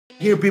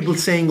I hear people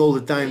saying all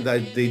the time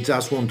that they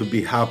just want to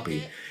be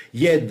happy,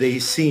 yet they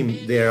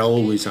seem they are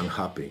always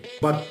unhappy.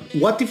 But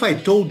what if I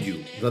told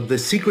you that the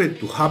secret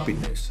to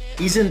happiness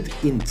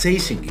isn't in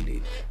chasing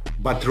it,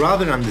 but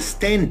rather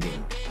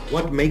understanding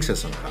what makes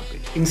us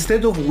unhappy?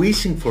 Instead of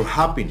wishing for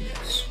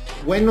happiness,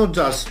 why not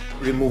just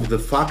remove the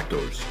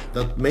factors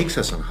that makes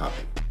us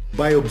unhappy?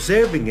 By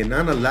observing and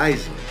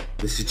analyzing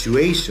the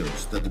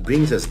situations that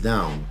brings us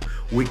down,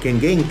 we can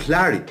gain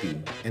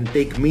clarity and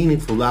take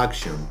meaningful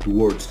action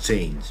towards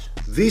change.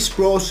 This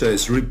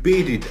process,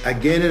 repeated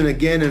again and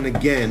again and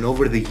again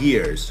over the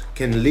years,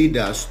 can lead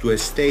us to a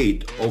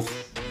state of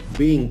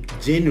being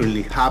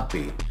genuinely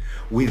happy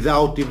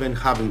without even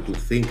having to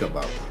think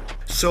about it.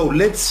 So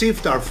let's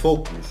shift our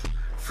focus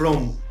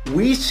from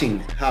wishing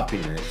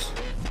happiness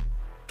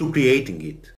to creating it.